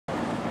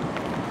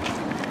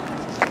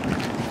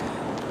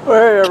Well,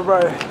 hey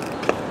everybody,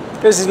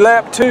 this is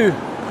lap 2.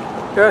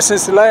 Ever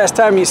since the last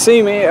time you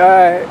see me,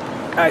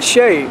 I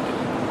shaved.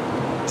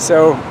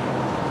 So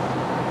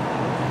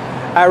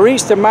I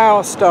reached a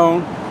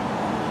milestone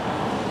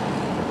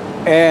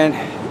and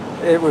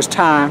it was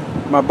time.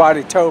 My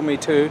body told me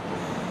to.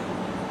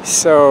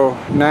 So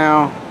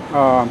now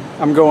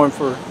I'm going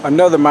for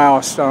another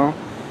milestone,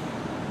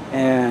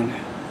 and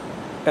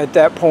at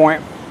that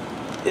point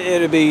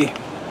it'll be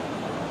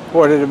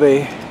what it'll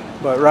be.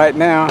 But right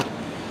now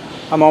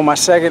I'm on my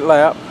second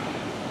lap,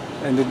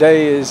 and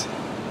today is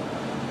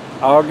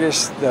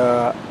August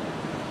the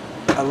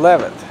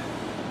 11th.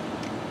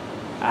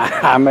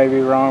 I may be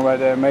wrong about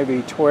that,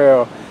 maybe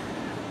 12,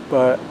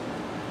 but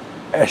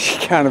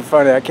it's kind of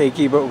funny. I can't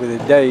keep up with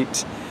the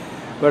dates.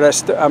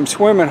 But I'm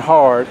swimming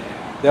hard.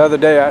 The other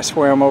day I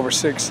swam over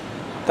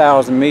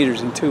 6,000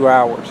 meters in 2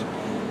 hours.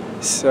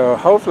 So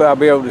hopefully I'll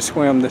be able to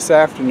swim this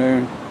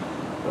afternoon,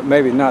 but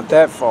maybe not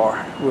that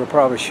far. We'll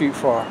probably shoot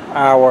for an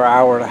hour,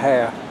 hour and a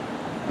half.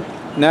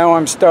 Now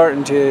I'm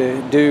starting to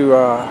do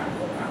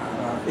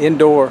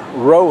indoor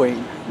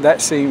rowing. That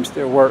seems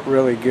to work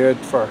really good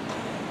for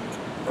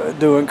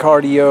doing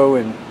cardio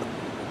and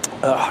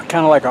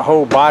kind of like a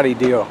whole body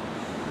deal.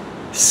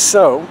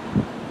 So,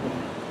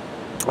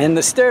 and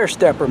the stair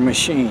stepper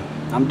machine,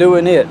 I'm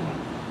doing it,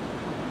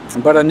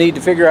 but I need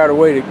to figure out a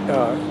way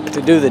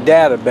to do the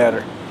data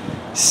better.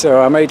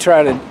 So I may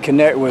try to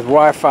connect with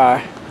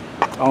Wi-Fi.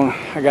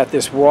 I got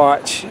this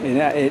watch, and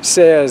it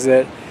says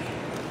that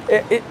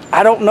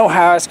I don't know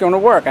how it's going to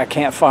work. I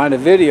can't find a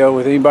video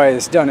with anybody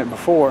that's done it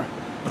before.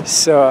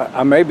 So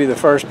I may be the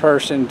first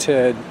person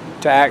to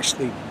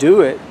actually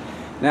do it.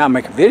 Now I'll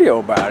make a video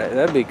about it.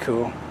 That'd be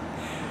cool.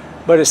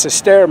 But it's a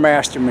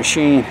Stairmaster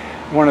machine,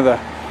 one of the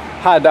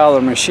high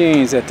dollar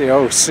machines at the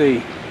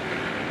OC.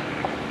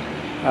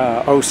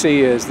 OC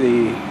is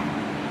the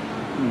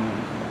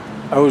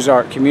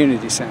Ozark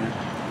Community Center.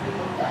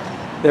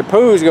 The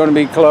pool is going to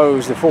be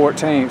closed the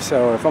 14th,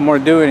 so if I'm going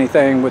to do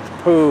anything with the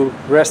pool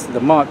the rest of the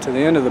month to the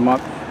end of the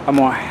month, I'm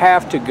going to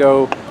have to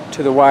go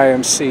to the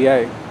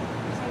YMCA.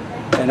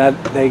 And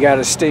they got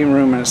a steam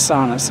room and a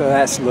sauna, so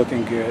that's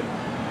looking good.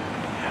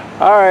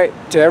 All right,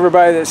 to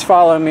everybody that's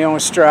following me on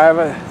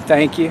Strava,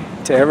 thank you.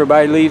 To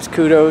everybody who leaves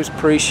kudos,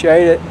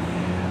 appreciate it.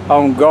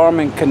 On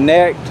Garmin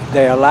Connect,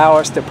 they allow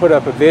us to put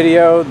up a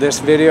video.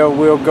 This video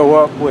will go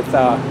up with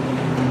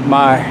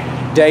my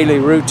daily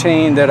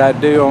routine that I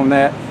do on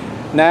that.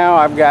 Now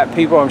I've got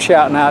people I'm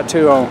shouting out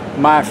to on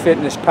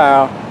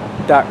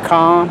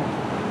myfitnesspal.com.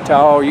 To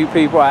all you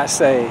people, I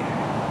say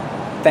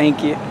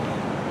thank you.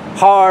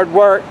 Hard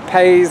work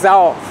pays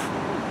off.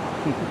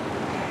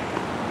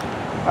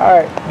 All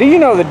right, do you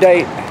know the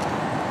date?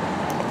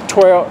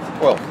 12th?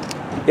 12th.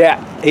 Yeah,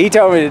 he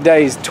told me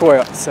today's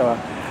 12th, so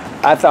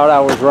I thought I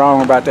was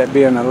wrong about that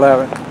being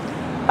 11th.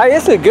 Hey,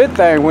 it's a good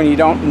thing when you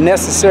don't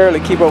necessarily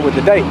keep up with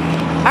the date.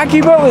 I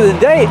keep up with the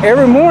date.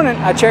 Every morning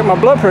I check my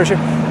blood pressure,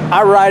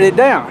 I write it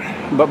down.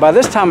 But by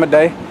this time of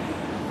day,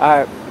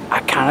 I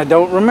kind of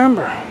don't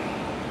remember.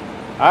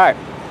 All right,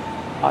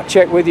 I'll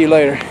check with you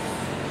later.